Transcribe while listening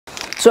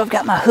So I've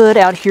got my hood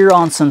out here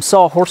on some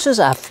sawhorses.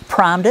 I've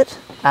primed it.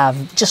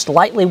 I've just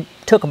lightly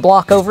took a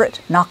block over it,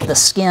 knocked the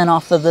skin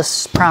off of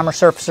this primer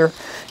surfacer.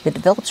 It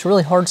develops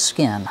really hard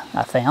skin,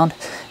 I found,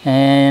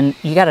 and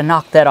you got to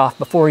knock that off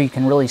before you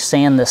can really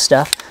sand this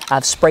stuff.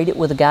 I've sprayed it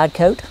with a guide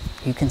coat.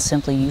 You can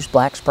simply use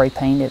black spray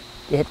paint.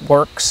 It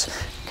works.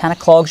 Kind of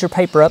clogs your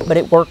paper up, but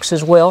it works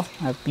as well.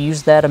 I've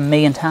used that a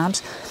million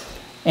times.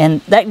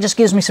 And that just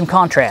gives me some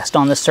contrast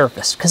on this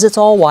surface. Because it's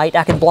all white,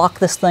 I could block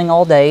this thing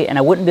all day and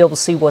I wouldn't be able to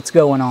see what's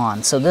going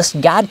on. So this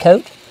guide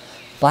coat,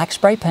 black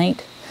spray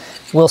paint,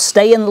 will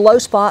stay in the low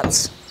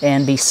spots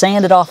and be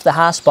sanded off the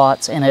high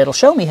spots, and it'll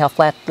show me how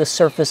flat this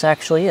surface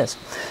actually is.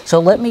 So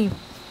let me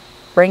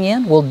bring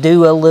in, we'll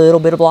do a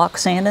little bit of block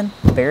sanding.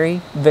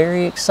 Very,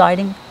 very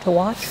exciting to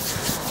watch.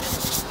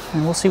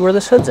 And we'll see where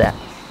this hood's at.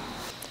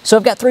 So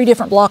I've got 3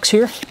 different blocks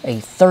here.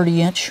 A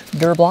 30-inch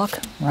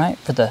Durablock, right,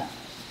 for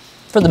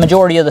the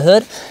majority of the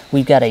hood.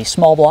 We've got a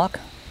small block,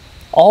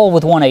 all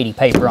with 180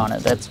 paper on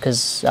it. That's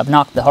because I've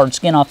knocked the hard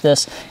skin off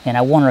this, and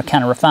I want to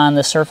kind of refine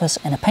this surface,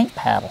 and a paint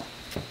paddle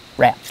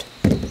wrapped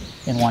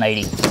in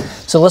 180.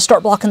 So let's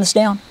start blocking this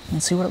down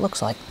and see what it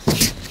looks like.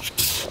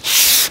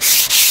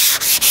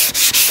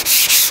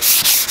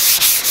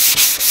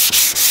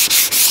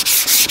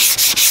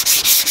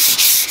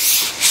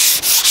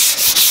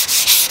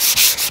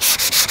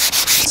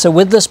 So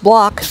with this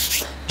block,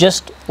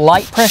 just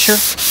light pressure,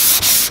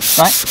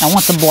 right? I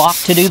want the block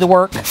to do the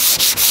work.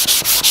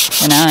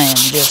 And I am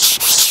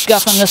just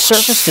scuffing this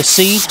surface to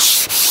see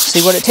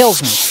what it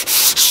tells me.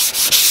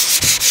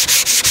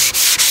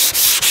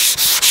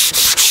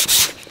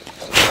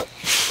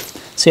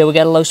 See how we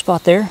got a low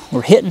spot there?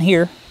 We're hitting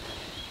here,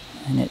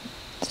 and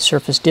the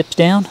surface dips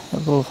down, a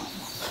little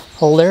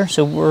hole there.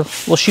 So we'll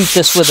shoot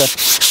this with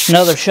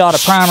another shot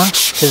of primer,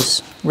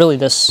 because really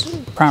this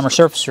primer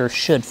surfacer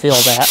should fill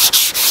that.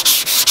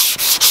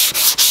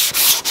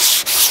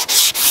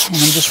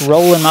 And I'm just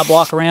rolling my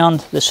block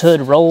around. This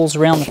hood rolls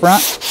around the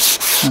front.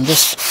 I'm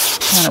just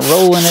kind of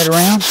rolling it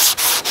around,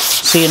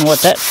 seeing what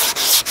that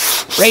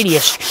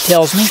radius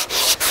tells me.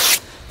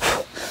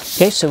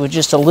 Okay, so with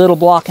just a little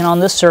blocking on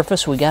this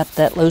surface, we got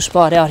that low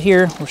spot out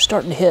here. We're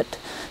starting to hit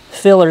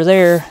filler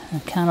there,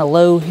 and kind of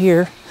low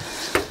here.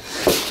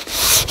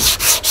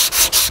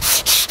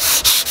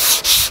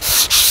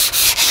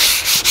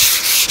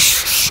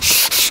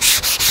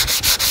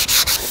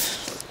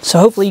 So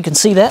hopefully you can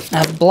see that.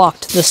 I've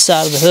blocked this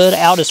side of the hood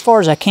out as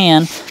far as I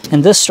can,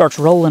 and this starts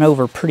rolling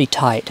over pretty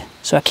tight.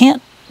 So I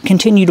can't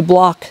continue to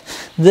block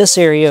this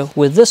area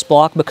with this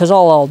block, because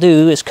all I'll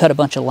do is cut a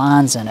bunch of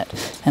lines in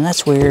it. And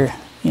that's where,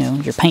 you know,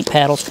 your paint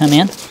paddles come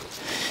in.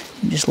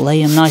 You just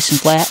lay them nice and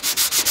flat.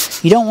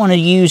 You don't want to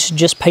use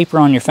just paper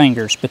on your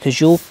fingers, because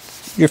your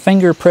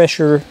finger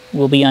pressure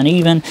will be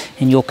uneven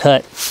and you'll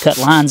cut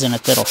lines in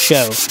it that'll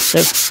show. So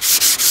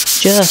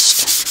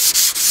just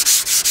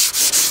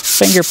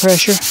finger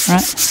pressure,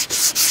 right?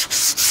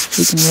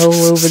 We can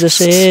roll over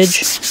this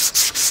edge,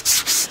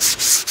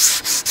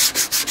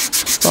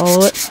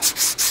 follow it.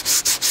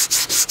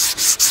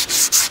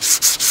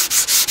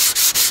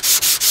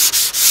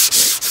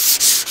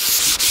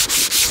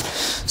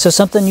 So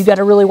something you got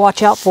to really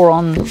watch out for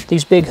on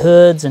these big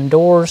hoods and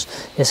doors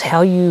is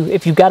how you,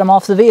 if you've got them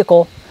off the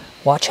vehicle,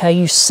 watch how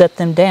you set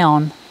them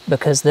down,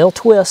 because they'll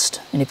twist.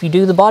 And if you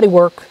do the body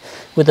work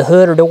with the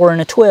hood or door in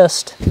a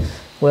twist,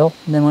 well,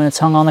 then when it's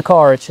hung on the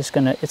car, it's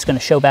gonna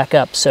show back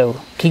up. So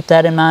keep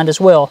that in mind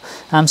as well.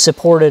 I'm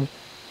supported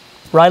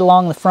right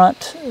along the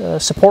front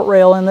support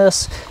rail in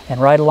this, and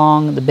right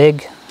along the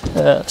big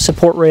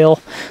support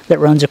rail that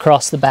runs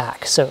across the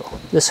back. So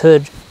this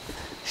hood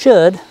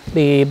should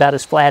be about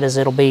as flat as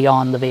it'll be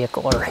on the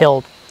vehicle, or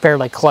held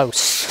fairly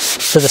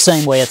close to the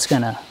same way it's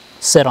gonna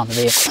sit on the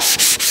vehicle.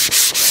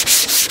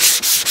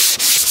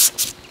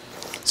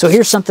 So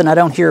here's something I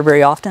don't hear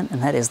very often,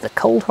 and that is the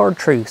cold hard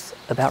truth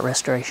about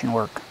restoration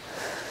work.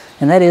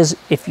 And that is,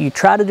 if you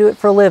try to do it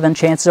for a living,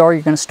 chances are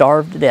you're going to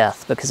starve to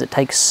death, because it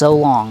takes so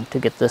long to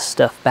get this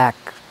stuff back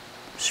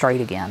straight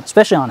again.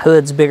 Especially on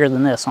hoods bigger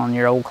than this, on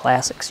your old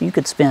classics. You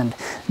could spend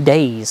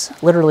days,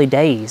 literally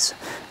days,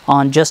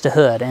 on just a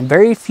hood. And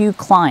very few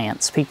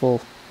clients,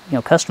 people, you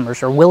know,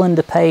 customers, are willing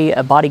to pay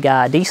a body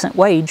guy a decent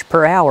wage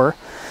per hour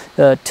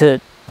to, you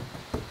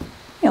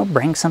know,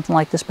 bring something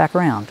like this back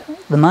around.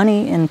 The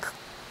money in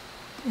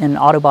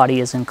auto body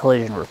is in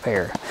collision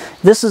repair.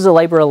 This is a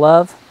labor of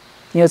love.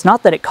 You know, it's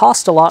not that it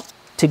costs a lot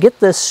to get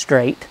this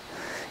straight,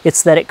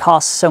 it's that it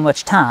costs so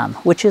much time,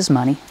 which is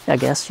money, I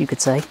guess you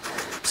could say.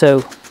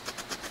 So,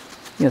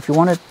 you know, if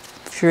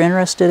you're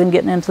interested in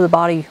getting into the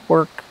body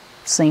work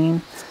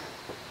scene,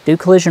 do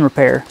collision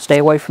repair. Stay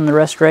away from the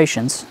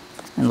restorations,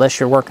 unless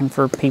you're working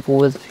for people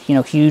with, you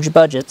know, huge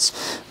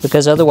budgets,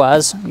 because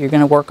otherwise you're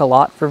going to work a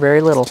lot for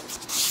very little,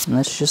 and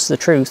that's just the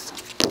truth.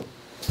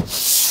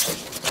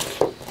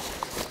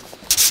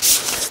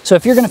 So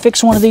if you're going to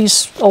fix one of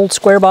these old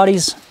square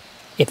bodies,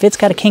 if it's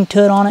got a kinked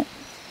hood on it,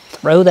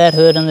 throw that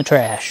hood in the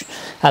trash.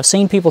 I've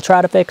seen people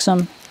try to fix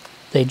them.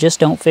 They just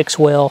don't fix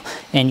well,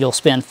 and you'll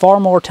spend far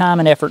more time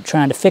and effort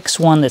trying to fix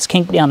one that's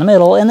kinked down the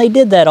middle, and they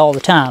did that all the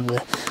time.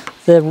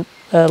 the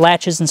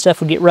latches and stuff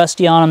would get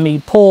rusty on them.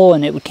 You'd pull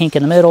and it would kink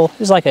in the middle. It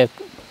was like a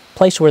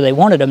place where they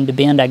wanted them to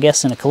bend, I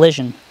guess, in a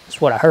collision. That's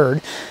what I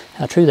heard.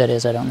 How true that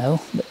is, I don't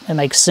know, but it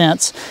makes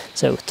sense.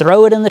 So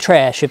throw it in the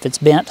trash if it's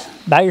bent.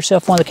 Buy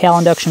yourself one of the cowl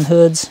induction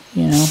hoods.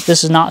 You know,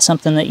 this is not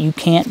something that you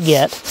can't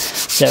get.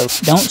 So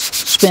don't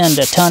spend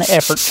a ton of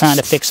effort trying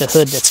to fix a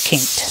hood that's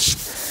kinked.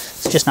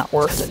 It's just not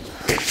worth it.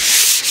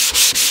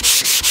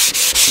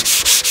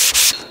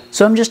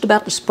 So I'm just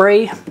about to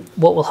spray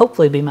what will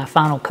hopefully be my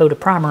final coat of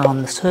primer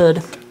on this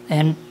hood.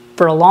 And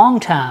for a long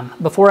time,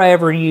 before I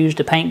ever used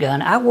a paint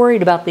gun, I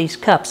worried about these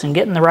cups and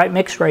getting the right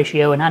mix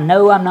ratio, and I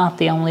know I'm not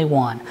the only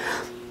one.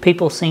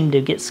 People seem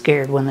to get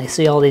scared when they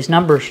see all these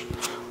numbers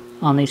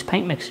on these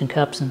paint mixing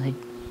cups, and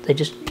they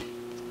just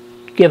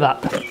give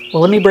up.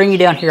 Well, let me bring you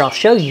down here. I'll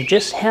show you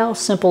just how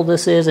simple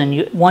this is,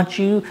 and once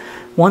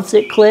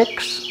it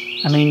clicks,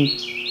 I mean,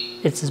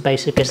 it's as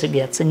basic as it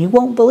gets, and you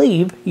won't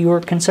believe you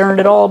were concerned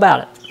at all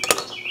about it.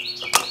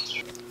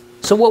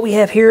 So what we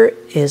have here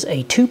is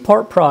a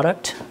 2-part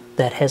product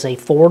that has a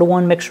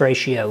 4-to-1 mix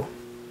ratio.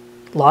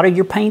 A lot of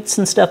your paints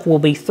and stuff will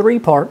be 3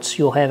 parts.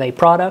 You'll have a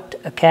product,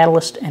 a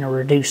catalyst, and a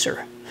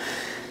reducer.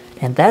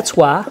 And that's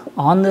why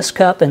on this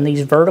cup in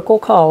these vertical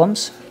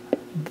columns,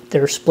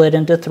 they're split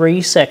into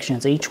 3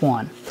 sections, each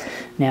one.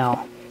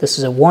 Now, this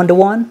is a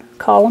 1-to-1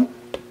 column,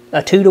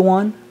 a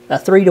 2-to-1, a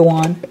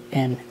 3-to-1,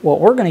 and what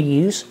we're going to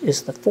use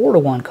is the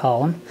 4-to-1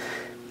 column,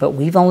 but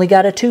we've only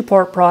got a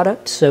 2-part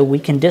product, so we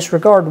can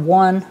disregard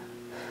one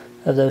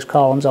of those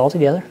columns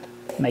altogether.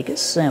 Make it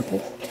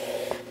simple.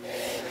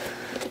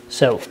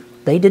 So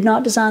they did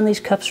not design these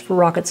cups for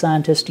rocket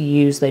scientists to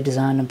use. They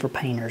designed them for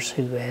painters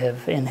who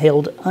have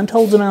inhaled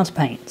untold amounts of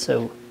paint.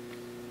 So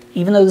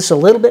even though this is a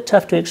little bit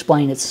tough to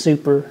explain, it's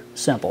super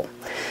simple.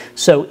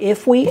 So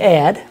if we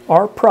add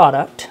our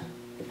product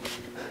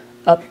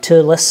up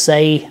to, let's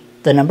say,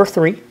 the number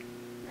 3,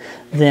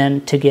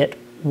 then to get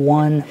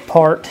 1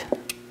 part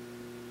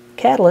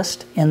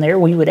catalyst in there,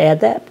 we would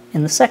add that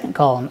in the 2nd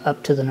column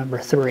up to the number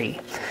 3.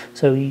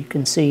 So you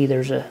can see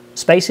there's a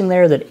spacing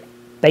there that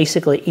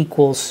basically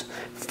equals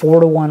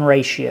 4-to-1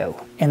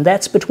 ratio, and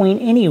that's between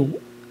any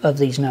of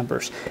these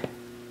numbers.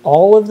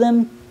 All of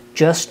them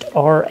just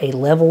are a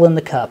level in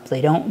the cup. They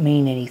don't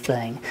mean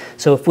anything.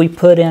 So if we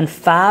put in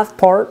 5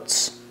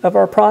 parts of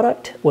our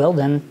product, well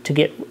then to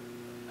get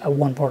a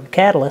 1-part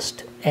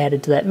catalyst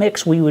added to that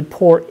mix, we would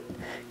pour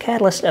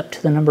catalyst up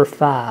to the number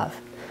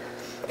 5.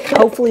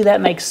 Hopefully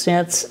that makes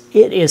sense.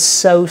 It is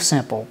so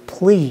simple.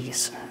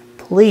 Please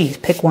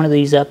pick one of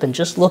these up and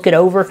just look it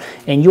over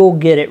and you'll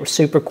get it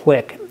super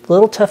quick. A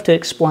little tough to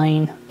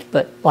explain,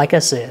 but like I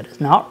said,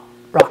 it's not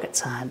rocket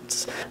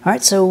science. All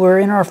right, so we're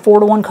in our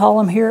 4-to-1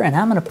 column here, and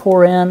I'm going to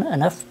pour in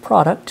enough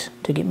product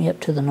to get me up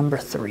to the number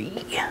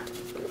 3.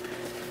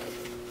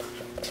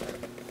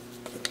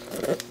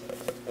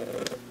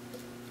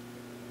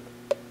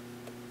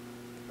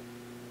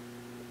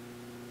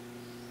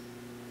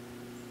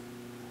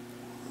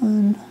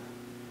 One,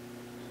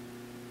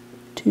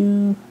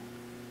 2,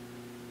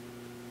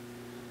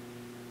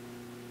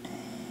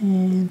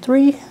 and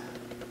 3.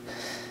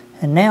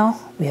 And now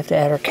we have to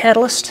add our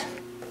catalyst.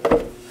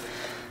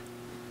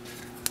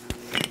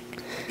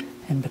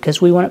 And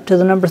because we went up to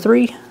the number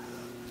 3,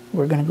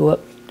 we're going to go up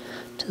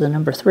to the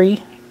number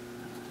 3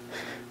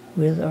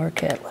 with our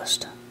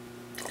catalyst.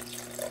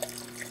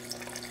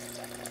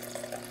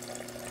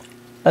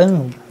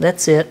 Boom,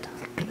 that's it.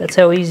 That's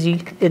how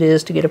easy it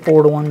is to get a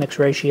 4-to-1 mix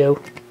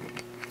ratio.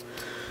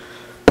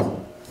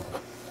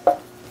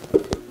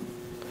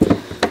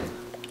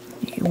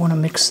 You want to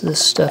mix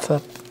this stuff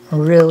up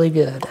really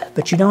good,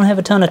 but you don't have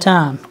a ton of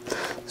time.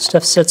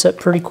 Stuff sets up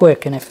pretty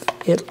quick, and if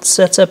it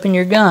sets up in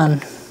your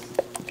gun,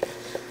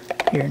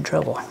 you're in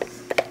trouble.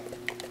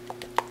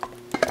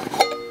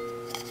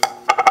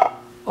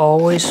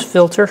 Always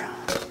filter.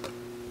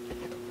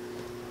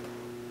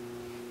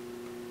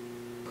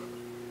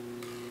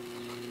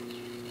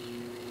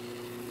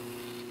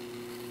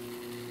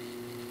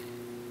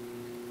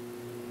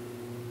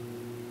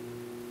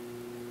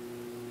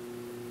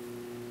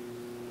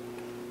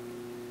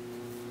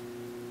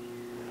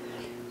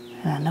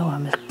 I know I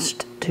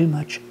mixed too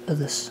much of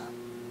this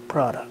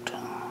product.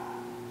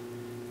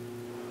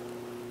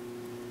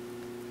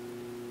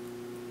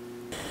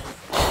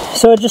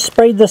 So I just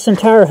sprayed this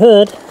entire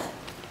hood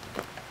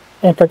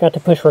and forgot to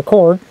push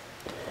record,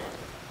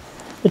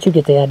 but you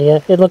get the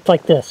idea. It looked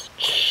like this.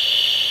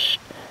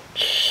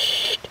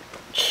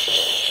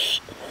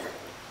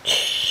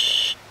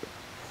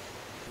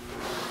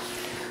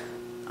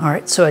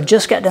 Alright, so I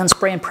just got done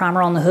spraying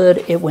primer on the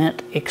hood. It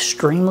went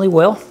extremely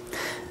well.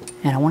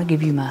 And I want to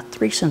give you my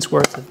 3 cents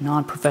worth of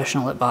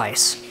non-professional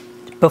advice.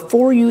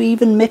 Before you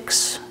even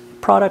mix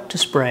product to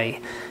spray,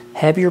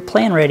 have your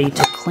plan ready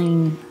to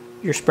clean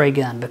your spray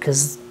gun,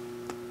 because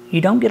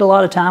you don't get a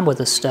lot of time with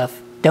this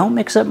stuff. Don't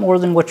mix up more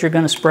than what you're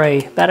going to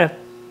spray. About a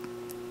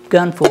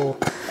gunful,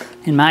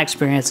 in my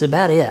experience, is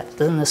about it.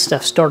 Then this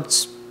stuff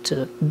starts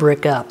to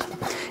brick up.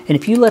 And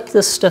if you let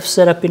this stuff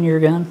set up in your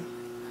gun,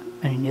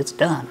 I mean, it's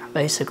done,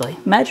 basically.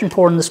 Imagine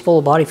pouring this full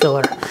of body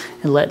filler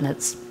and letting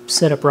it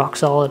set up rock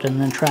solid and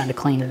then trying to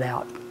clean it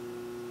out.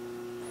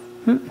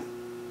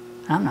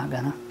 I'm not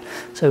gonna.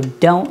 So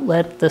don't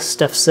let this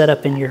stuff set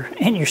up in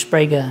your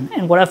spray gun.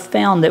 And what I've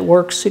found that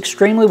works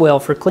extremely well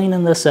for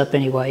cleaning this up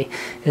anyway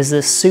is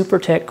this Super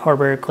Tech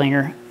carburetor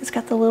cleaner. It's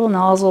got the little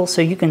nozzle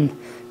so you can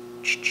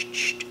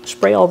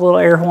spray all the little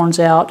air horns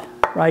out,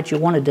 right? You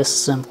want to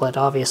disassemble it,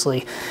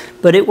 obviously,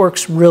 but it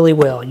works really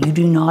well. You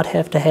do not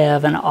have to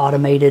have an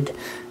automated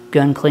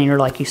gun cleaner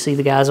like you see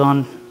the guys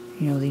on,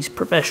 you know, these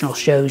professional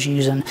shows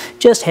using.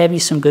 Just have you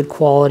some good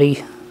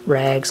quality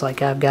rags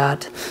like I've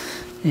got,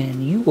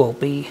 and you will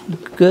be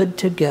good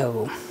to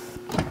go.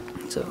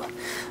 So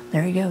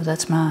there you go.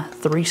 That's my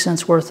 3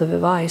 cents worth of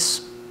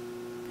advice.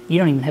 You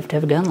don't even have to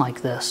have a gun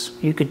like this.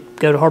 You could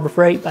go to Harbor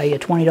Freight, buy you a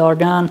 $20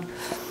 gun,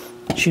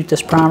 shoot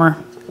this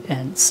primer,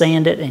 and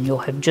sand it, and you'll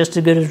have just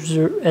as good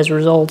as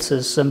results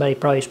as somebody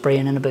probably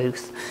spraying in a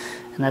booth.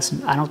 And that's,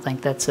 I don't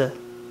think that's a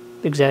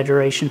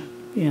exaggeration.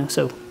 You know,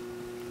 so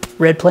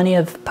read plenty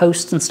of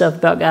posts and stuff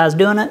about guys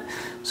doing it.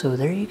 So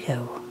there you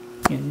go.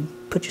 You know,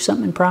 put you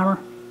something in primer,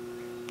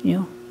 you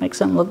know, make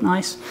something look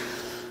nice.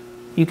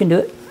 You can do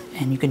it,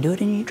 and you can do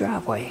it in your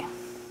driveway.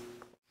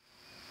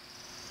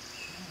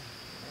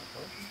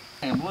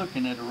 I'm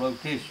looking at a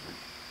rotisserie.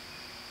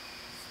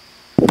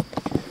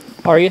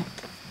 Are you?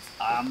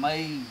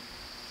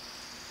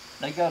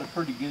 They got a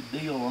pretty good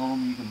deal on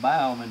them. You can buy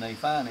them and they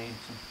finance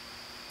them.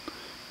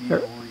 You know,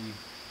 where you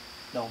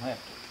don't have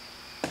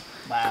to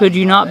buy Could them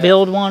you not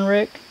build one,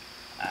 Rick?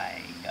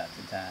 I ain't got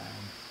the time.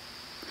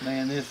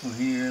 Man, this one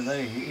here,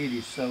 it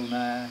is so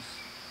nice.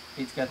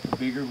 It's got the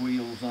bigger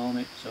wheels on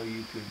it so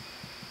you could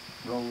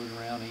roll it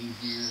around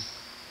easier.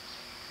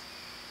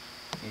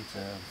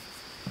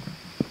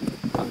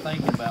 I'm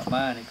thinking about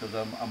buying it because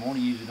I'm going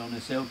to use it on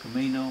this El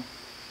Camino,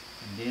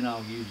 and then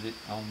I'll use it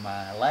on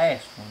my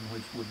last one,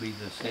 which would be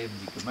the 70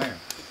 Camaro.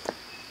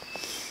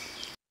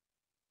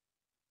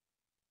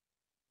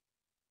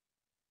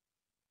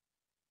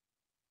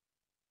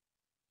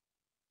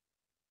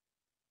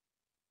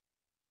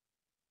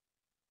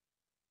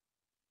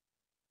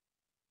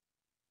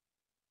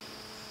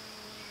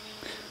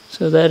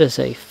 So that is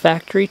a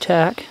factory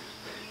tack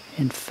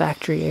and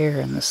factory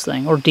air in this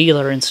thing, or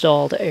dealer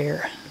installed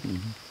air.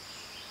 Mm-hmm.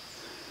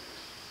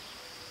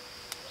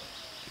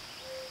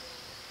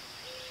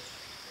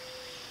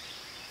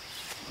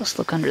 Let's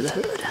look under the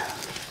hood.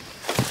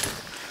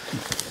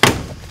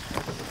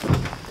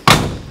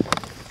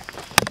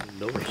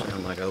 Doors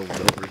sound like old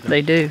doors.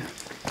 They do.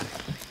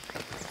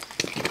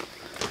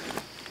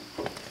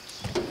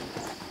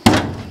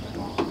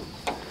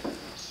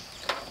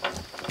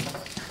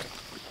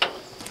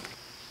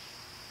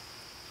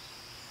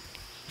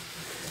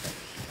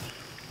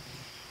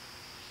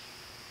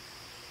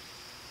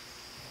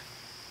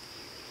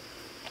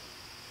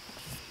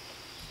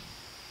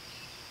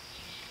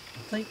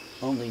 I think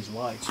on these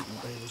lights, it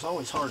was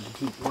always hard to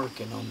keep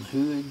working on the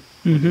hood,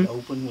 Mm-hmm.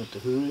 open with the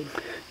hood.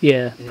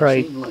 Yeah, And right.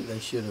 it seemed like they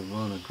should have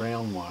run a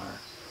ground wire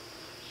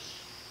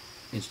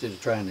instead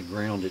of trying to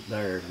ground it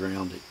there,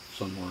 ground it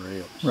somewhere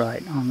else.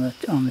 Right, on the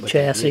But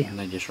chassis.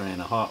 They just ran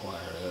a hot wire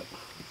up.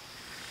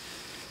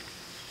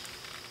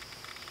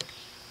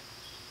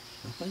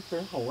 I think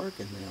they're all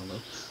working now,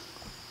 though.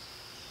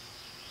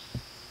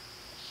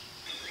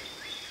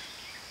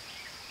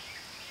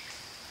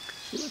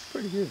 She looks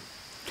pretty good.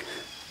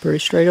 Pretty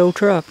straight old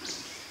truck.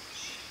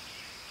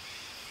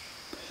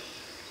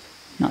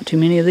 Not too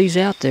many of these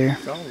out there.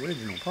 It's all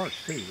original parts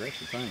too, that's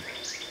the thing.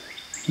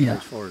 Yeah.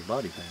 As far as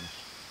body panels.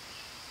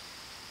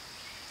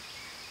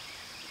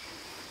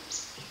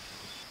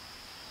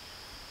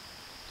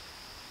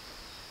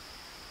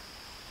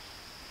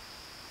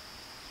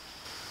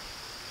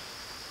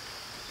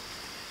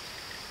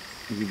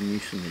 Giving you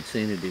some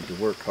incentive to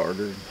work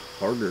harder and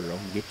harder on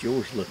get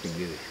yours looking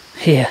good.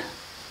 Yeah.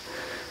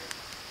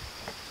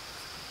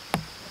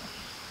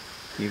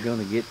 You're going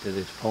to get to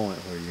this point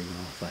where you're going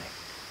to think,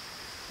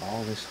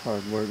 all this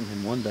hard work, and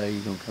then one day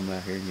you're going to come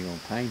out here and you're going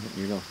to paint it, and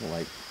you're going to feel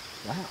like,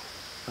 wow,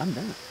 I'm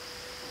done.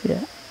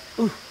 Yeah.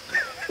 Ooh.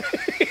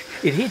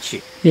 It hits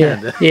you. Yeah.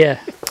 Kinda. Yeah.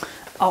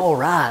 All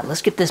right,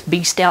 let's get this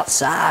beast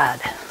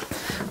outside.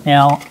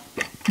 Now,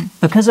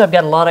 because I've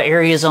got a lot of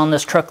areas on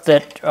this truck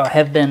that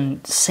have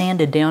been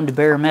sanded down to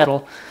bare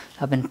metal,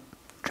 I've been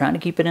trying to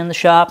keep it in the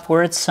shop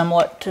where it's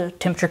somewhat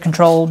temperature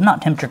controlled.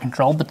 Not temperature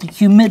controlled, but the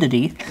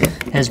humidity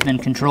has been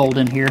controlled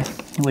in here,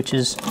 which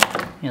is,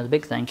 you know, the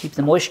big thing. Keep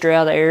the moisture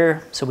out of the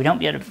air so we don't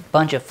get a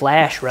bunch of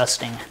flash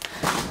rusting.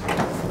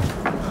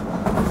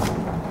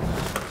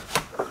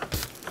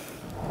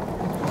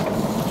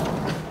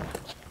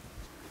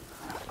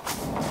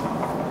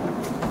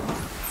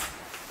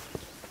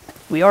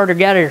 We already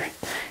got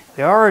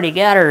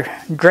her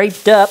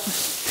draped up,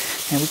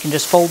 and we can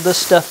just fold this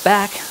stuff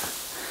back,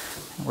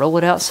 roll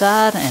it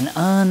outside, and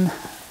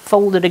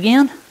unfold it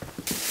again. We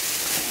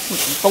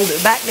can fold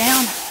it back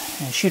down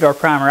and shoot our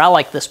primer. I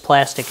like this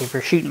plastic if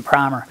you're shooting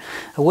primer.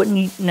 I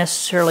wouldn't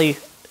necessarily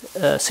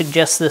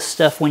suggest this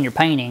stuff when you're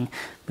painting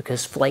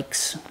because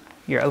flakes,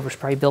 your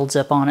overspray builds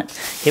up on it.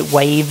 It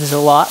waves a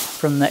lot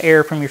from the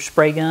air from your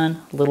spray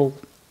gun. Little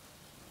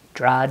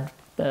dried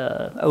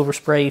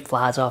overspray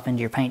flies off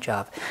into your paint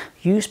job.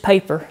 Use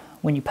paper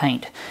when you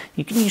paint.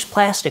 You can use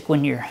plastic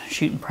when you're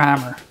shooting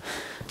primer.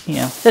 You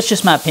know, that's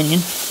just my opinion.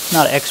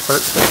 Not an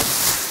expert,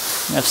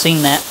 but I've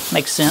seen that.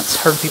 Makes sense.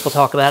 Heard people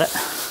talk about it.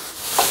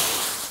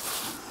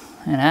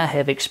 And I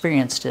have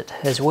experienced it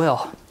as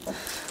well.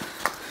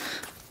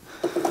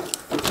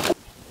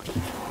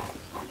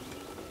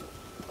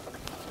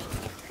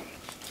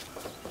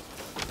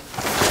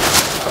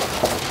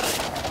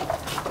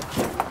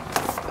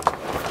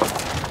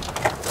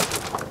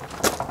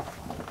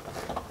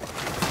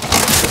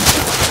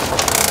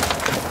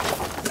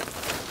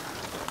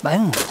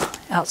 Boom,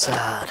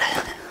 outside.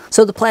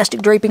 So the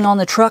plastic draping on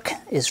the truck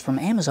is from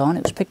Amazon.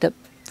 It was picked up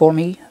for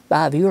me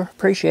by a viewer.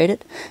 Appreciate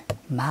it.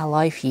 My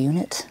Life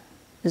Unit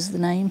is the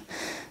name.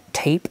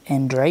 Tape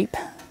and drape.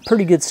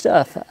 Pretty good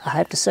stuff, I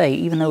have to say,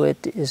 even though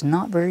it is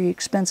not very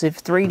expensive.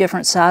 3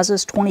 different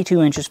sizes,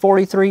 22 inches,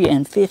 43,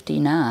 and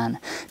 59.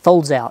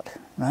 Folds out,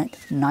 right?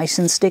 Nice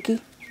and sticky.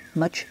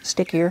 Much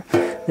stickier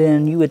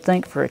than you would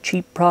think for a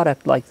cheap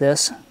product like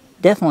this.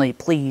 Definitely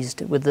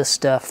pleased with this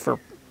stuff for,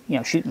 you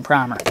know, shooting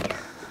primer.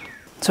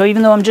 So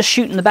even though I'm just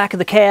shooting the back of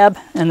the cab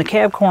and the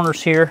cab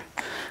corners here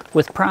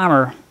with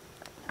primer,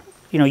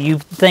 you know, you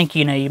think,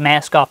 you know, you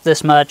mask off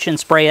this much and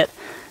spray it.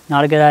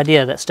 Not a good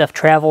idea. That stuff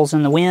travels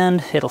in the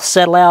wind. It'll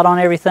settle out on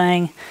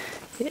everything.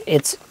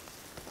 It's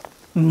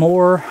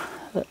more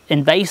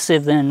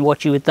invasive than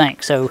what you would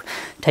think. So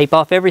tape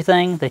off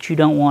everything that you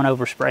don't want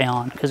overspray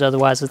on, because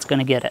otherwise it's going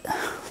to get it.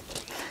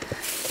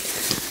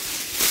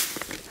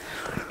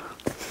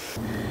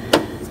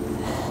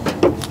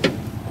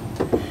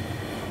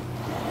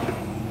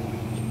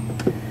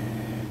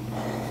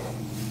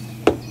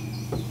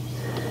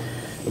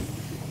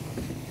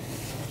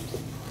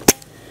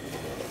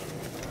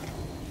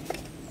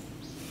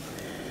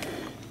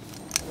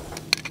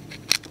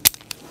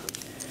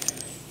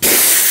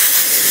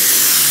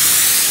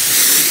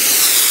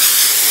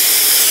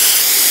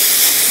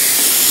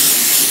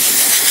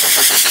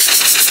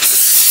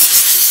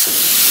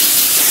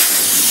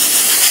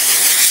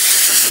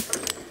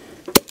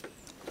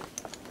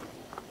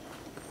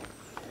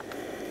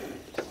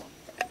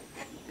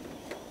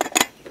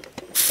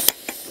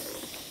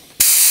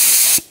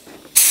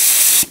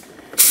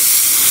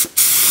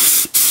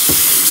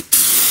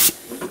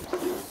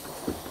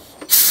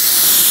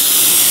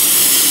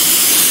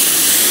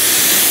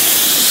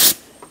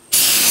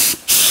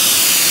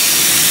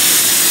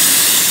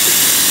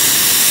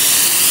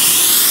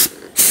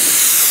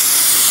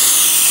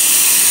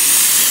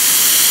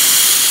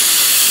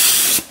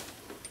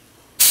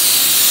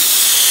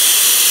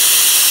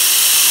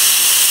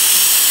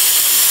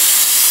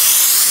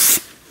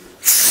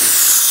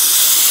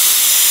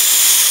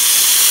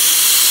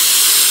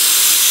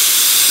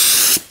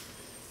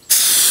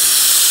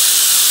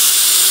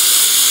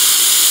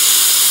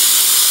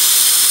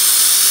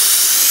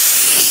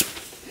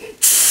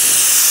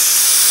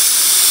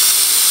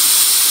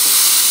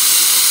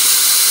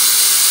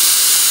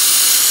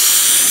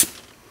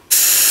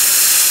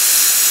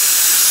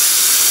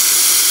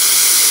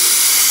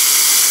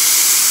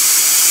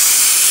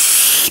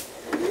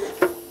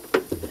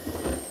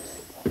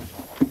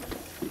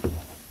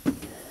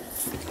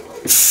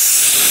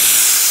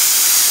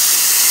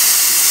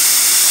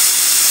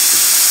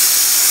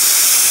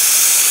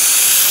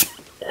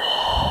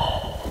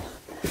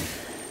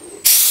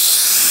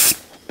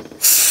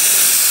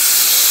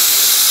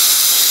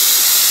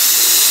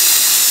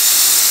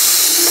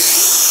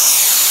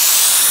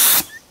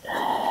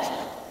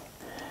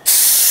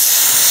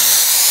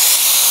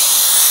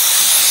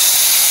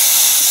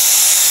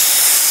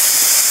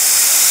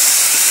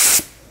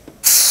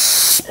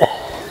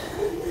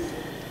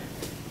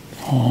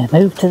 And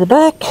move to the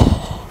back.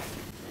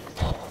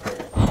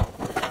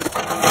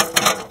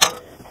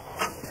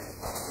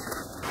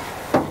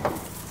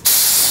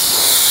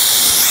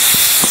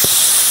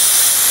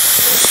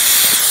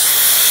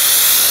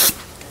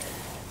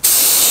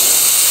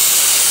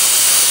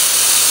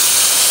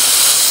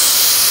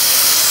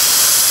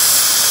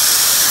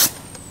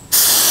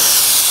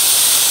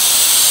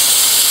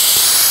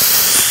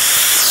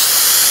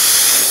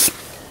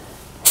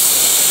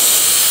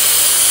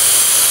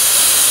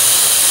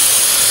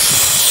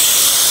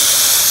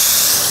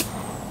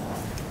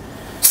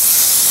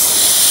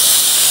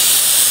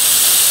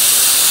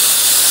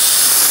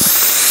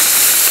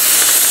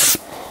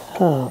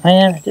 Oh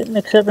man, it didn't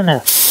mix up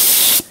enough.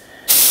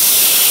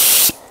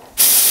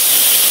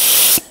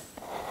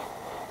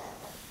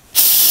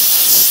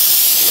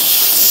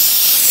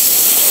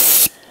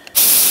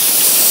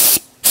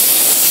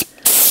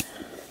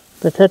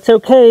 But that's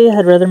okay.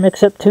 I'd rather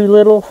mix up too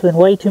little than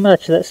way too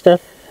much. That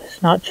stuff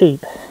is not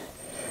cheap.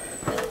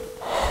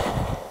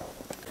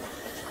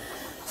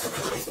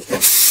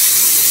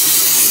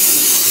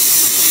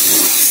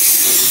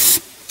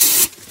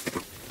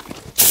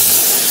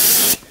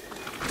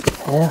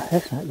 Yeah,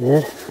 that's not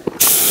good.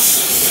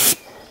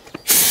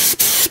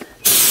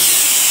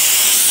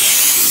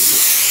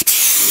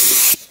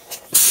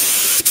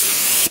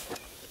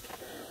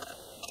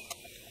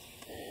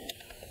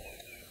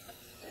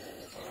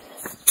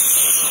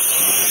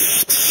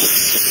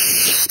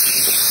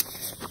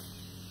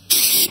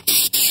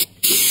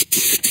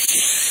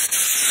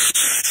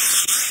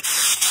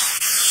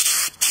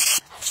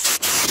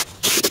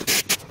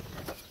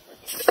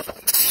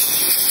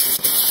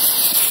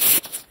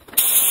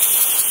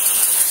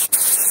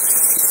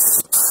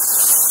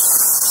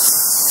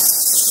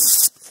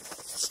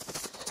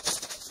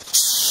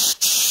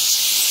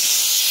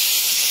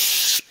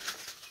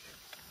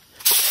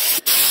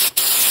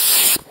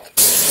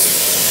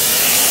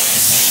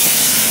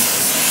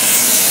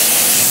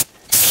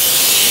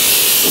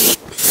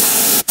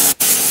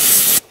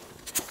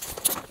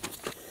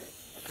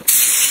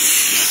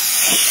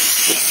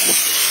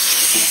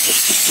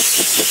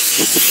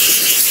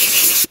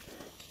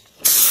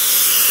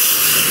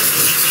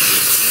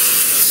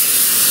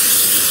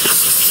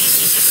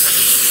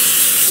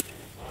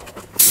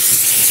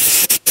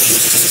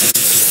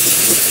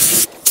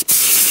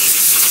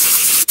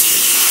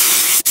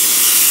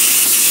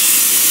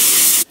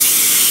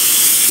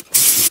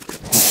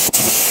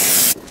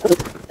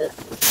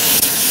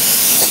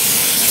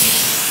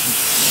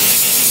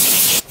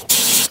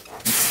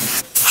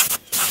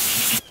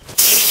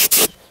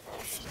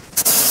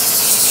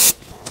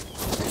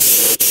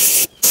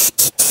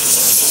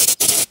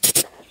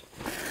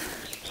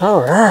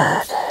 All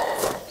right.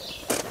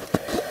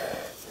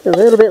 A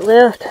little bit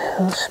left.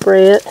 I'll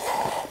spray it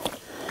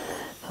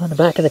on the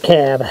back of the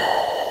cab.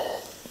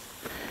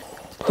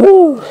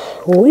 Whew,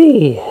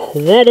 wee,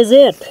 that is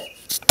it.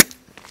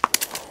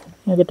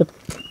 I get to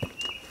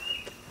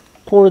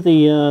pour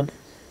the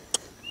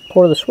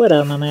sweat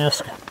out of my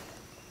mask.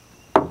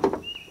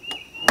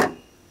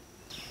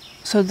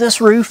 So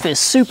this roof is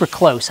super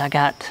close. I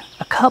got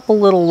a couple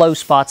little low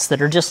spots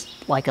that are just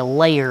like a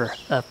layer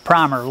of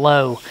primer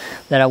low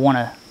that I want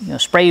to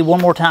spray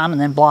one more time and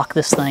then block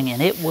this thing,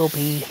 and it will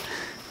be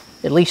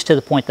at least to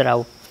the point that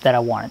I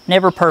want it.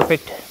 Never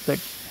perfect, but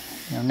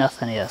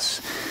nothing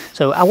is.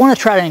 So I want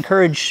to try to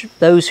encourage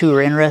those who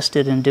are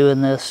interested in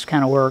doing this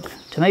kind of work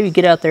to maybe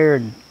get out there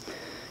and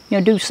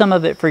do some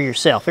of it for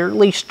yourself, or at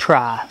least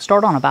try.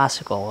 Start on a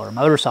bicycle or a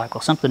motorcycle,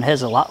 something that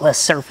has a lot less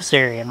surface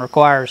area and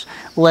requires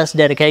less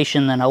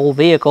dedication than an old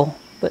vehicle.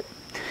 But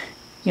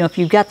if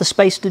you've got the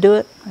space to do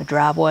it, a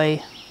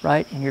driveway,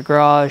 right, in your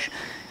garage,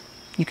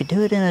 you could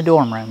do it in a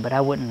dorm room, but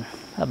I wouldn't,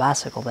 a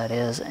bicycle that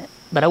is,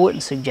 but I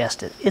wouldn't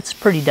suggest it. It's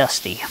pretty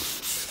dusty.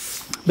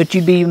 But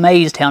you'd be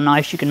amazed how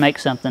nice you can make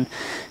something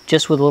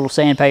just with a little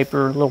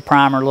sandpaper, a little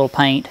primer, a little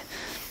paint.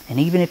 And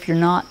even if you're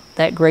not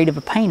that great of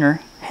a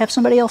painter, have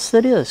somebody else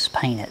that is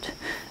paint it,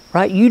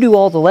 right? You do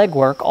all the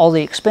legwork, all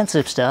the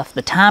expensive stuff,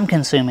 the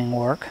time-consuming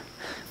work,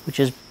 which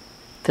is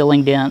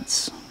filling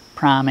dents,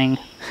 priming,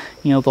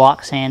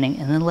 block sanding,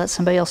 and then let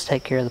somebody else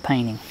take care of the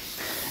painting.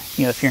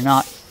 If you're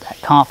not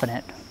that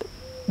confident.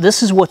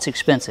 This is what's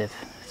expensive.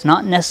 It's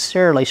not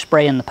necessarily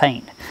spraying the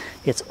paint.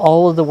 It's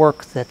all of the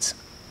work that's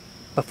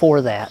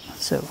before that.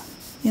 So,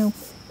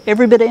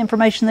 every bit of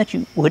information that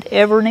you would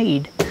ever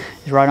need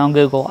is right on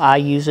Google. I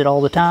use it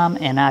all the time,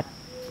 and I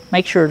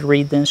make sure to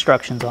read the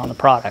instructions on the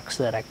products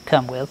that I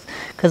come with,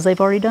 because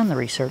they've already done the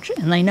research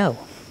and they know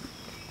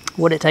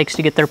what it takes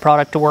to get their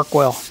product to work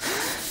well.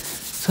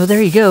 So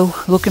there you go,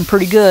 looking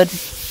pretty good.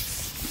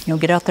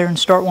 Get out there and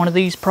start one of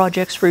these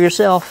projects for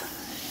yourself.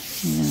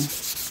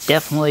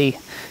 Definitely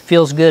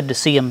feels good to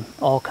see them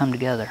all come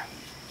together.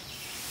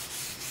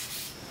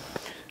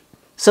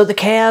 So the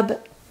cab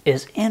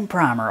is in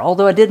primer,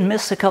 although I did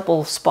miss a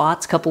couple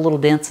spots, a couple little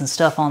dents and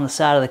stuff on the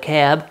side of the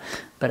cab,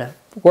 but I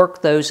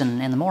work those,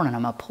 and in the morning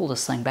I'm going to pull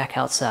this thing back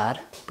outside,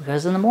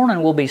 because in the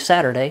morning will be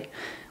Saturday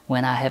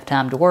when I have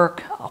time to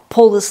work. I'll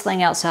pull this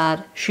thing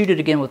outside, shoot it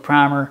again with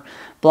primer,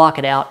 block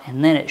it out,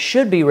 and then it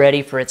should be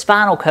ready for its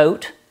final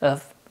coat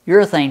of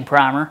urethane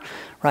primer.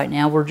 Right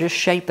now we're just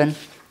shaping,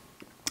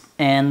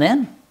 and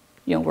then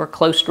we're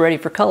close to ready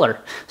for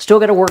color. Still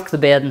got to work the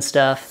bed and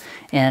stuff.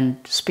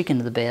 And speaking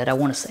of the bed, I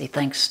want to say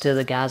thanks to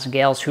the guys and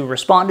gals who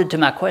responded to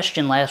my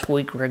question last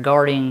week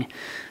regarding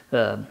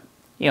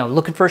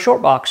looking for a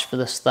short box for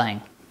this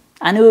thing.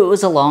 I knew it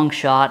was a long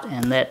shot,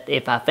 and that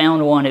if I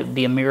found one, it would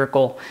be a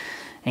miracle.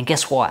 And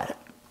guess what?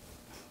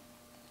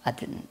 I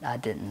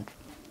didn't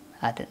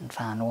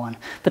find one.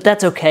 But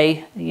that's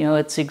okay.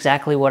 It's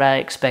exactly what I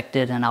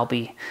expected, and I'll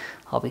be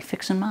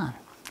fixing mine,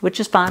 which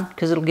is fine,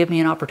 because it'll give me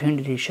an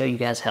opportunity to show you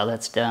guys how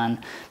that's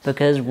done.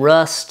 Because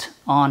rust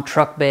on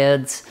truck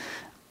beds,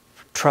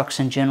 trucks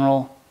in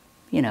general,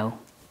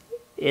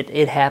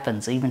 it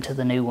happens even to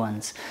the new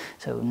ones.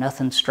 So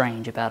nothing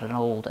strange about an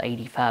old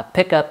 85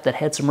 pickup that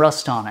had some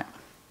rust on it.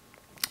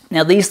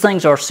 Now these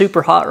things are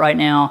super hot right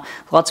now.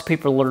 Lots of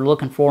people are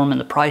looking for them,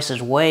 and the price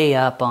is way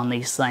up on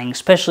these things,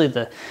 especially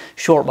the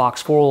short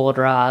box 4-wheel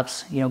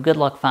drives. Good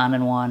luck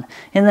finding one.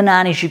 In the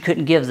 90s, you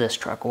couldn't give this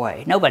truck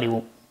away. Nobody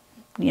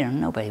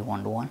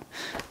wanted one.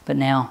 But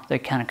now they're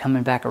kind of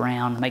coming back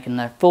around, making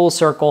their full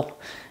circle,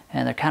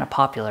 and they're kind of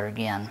popular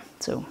again.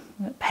 So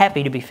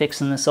happy to be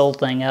fixing this old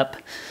thing up.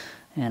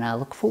 And I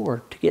look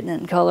forward to getting it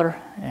in color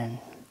and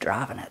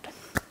driving it.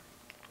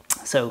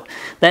 So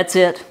that's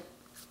it.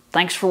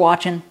 Thanks for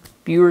watching.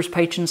 Viewers,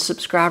 patrons,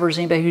 subscribers,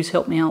 anybody who's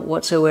helped me out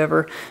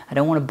whatsoever. I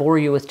don't want to bore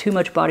you with too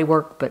much body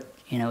work, but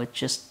it's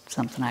just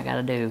something I got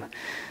to do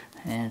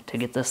and to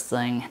get this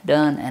thing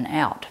done and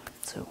out.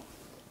 So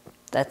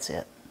that's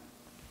it.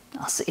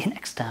 I'll see you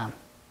next time.